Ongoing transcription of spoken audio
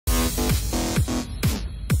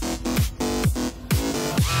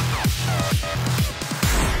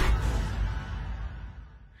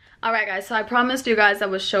Alright guys, so I promised you guys I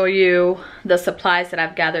would show you the supplies that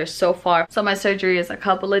I've gathered so far. So my surgery is a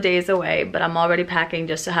couple of days away, but I'm already packing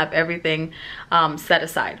just to have everything set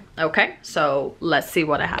aside. Okay, so let's see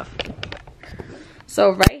what I have.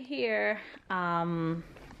 So right here, I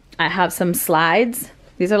have some slides.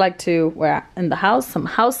 These are like to wear in the house, some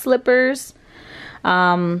house slippers.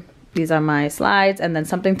 These are my slides, and then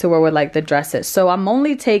something to wear with like the dresses. So I'm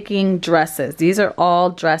only taking dresses. These are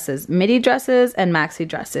all dresses, midi dresses and maxi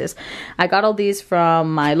dresses. I got all these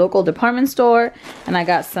from my local department store, and I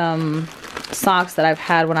got some socks that I've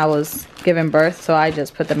had when I was giving birth, so I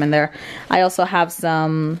just put them in there. I also have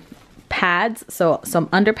some pads, so some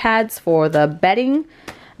under pads for the bedding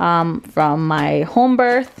from my home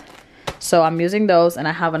birth. So I'm using those, and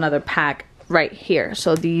I have another pack right here.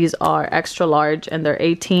 So these are extra large and they're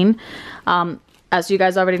 18. As you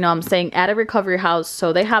guys already know, I'm staying at a recovery house,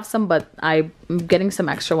 so they have some, but I'm getting some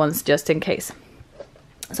extra ones just in case.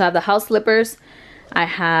 So I have the house slippers. I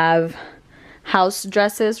have house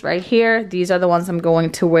dresses right here. These are the ones I'm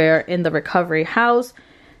going to wear in the recovery house.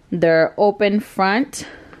 They're open front,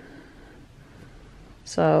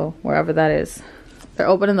 so wherever that is, they're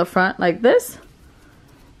open in the front like this.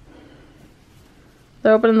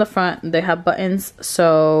 They're open in the front. They have buttons,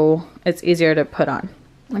 so it's easier to put on.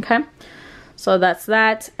 Okay, so that's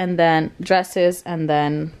that. And then dresses, and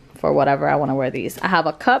then for whatever I want to wear these. I have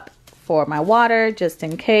a cup for my water just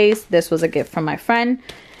in case. This was a gift from my friend.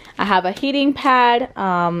 I have a heating pad,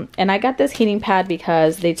 and I got this heating pad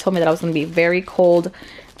because they told me that I was going to be very cold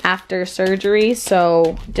after surgery,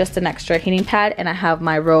 so just an extra heating pad. And I have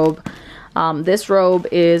my robe. This robe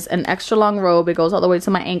is an extra long robe. It goes all the way to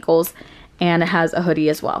my ankles, and it has a hoodie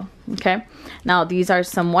as well. Okay, now these are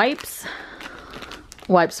some wipes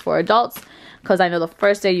for adults, because I know the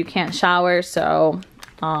first day you can't shower, so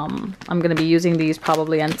I'm gonna be using these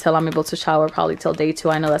probably until I'm able to shower, probably till day 2.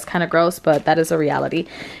 I know that's kind of gross, but that is a reality.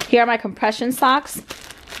 Here are my compression socks.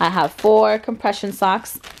 I have 4 compression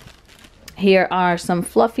socks. Here are some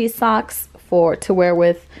fluffy socks to wear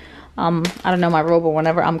with I don't know, my robe or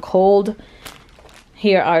whenever I'm cold.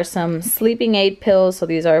 Here are some sleeping aid pills. So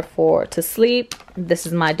these are to sleep. This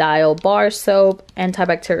is my Dial bar soap,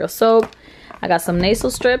 antibacterial soap. I got some nasal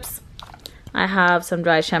strips. I have some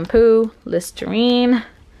dry shampoo, Listerine,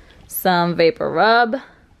 some vapor rub.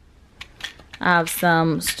 I have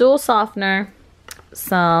some stool softener,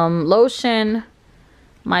 some lotion,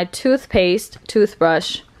 my toothpaste,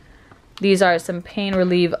 toothbrush. These are some pain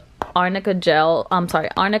relief Arnica pills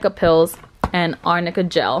and Arnica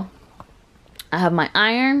gel. I have my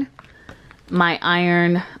iron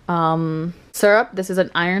syrup. This is an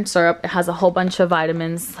iron syrup. It has a whole bunch of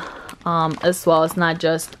vitamins as well. It's not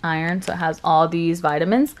just iron, so it has all these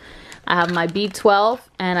vitamins. I have my B12,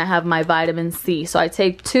 and I have my vitamin C. So I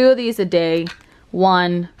take 2 of these a day.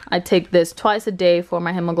 I take this twice a day for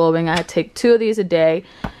my hemoglobin. I take 2 of these a day,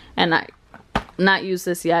 and I not use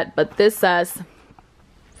this yet, but this says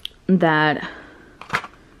that,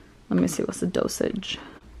 let me see, what's the dosage?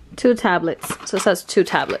 2 tablets. So it says 2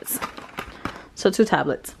 tablets. So 2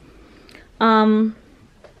 tablets.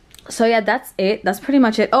 So yeah, that's it. That's pretty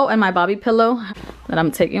much it. Oh, and my bobby pillow that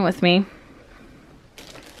I'm taking with me.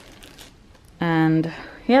 And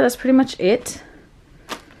yeah, that's pretty much it.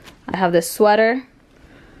 I have this sweater,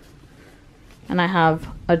 and I have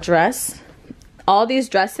a dress. All these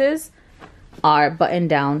dresses are buttoned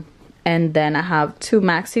down. And then I have 2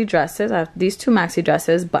 maxi dresses. I have these 2 maxi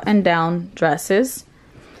dresses, button down dresses.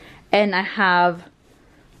 And I have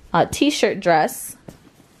a t-shirt dress.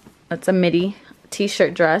 That's a midi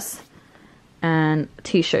t-shirt dress and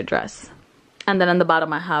t-shirt dress. And then on the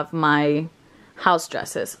bottom I have my house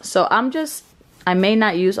dresses. So I may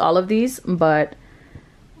not use all of these, but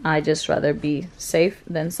I just rather be safe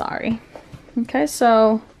than sorry. Okay,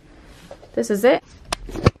 so this is it.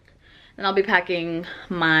 And I'll be packing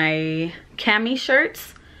my Cami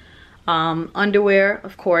shirts, underwear,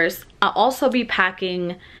 of course. I'll also be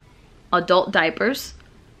packing adult diapers,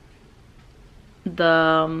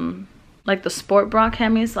 like the sport bra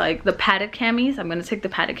camis, like the padded camis. I'm going to take the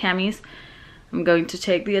padded camis. I'm going to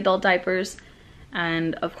take the adult diapers,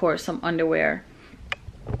 and of course some underwear.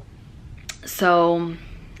 So,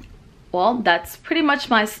 well, that's pretty much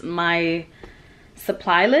my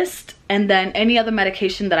supply list. And then any other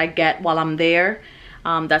medication that I get while I'm there,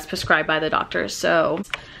 that's prescribed by the doctor. So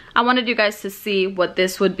I wanted you guys to see what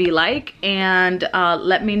this would be like, and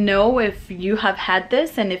let me know if you have had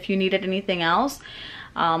this and if you needed anything else.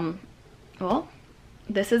 Well,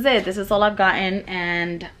 this is it. This is all I've gotten,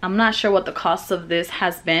 and I'm not sure what the cost of this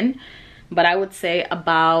has been, but I would say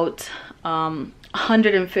about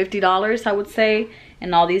 $150, I would say,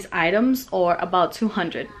 in all these items, or about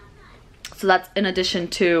 $200. So that's in addition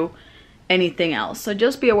to anything else. So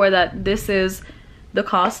just be aware that this is the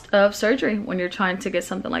cost of surgery when you're trying to get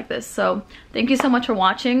something like this. So thank you so much for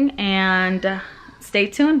watching, and stay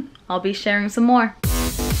tuned. I'll be sharing some more.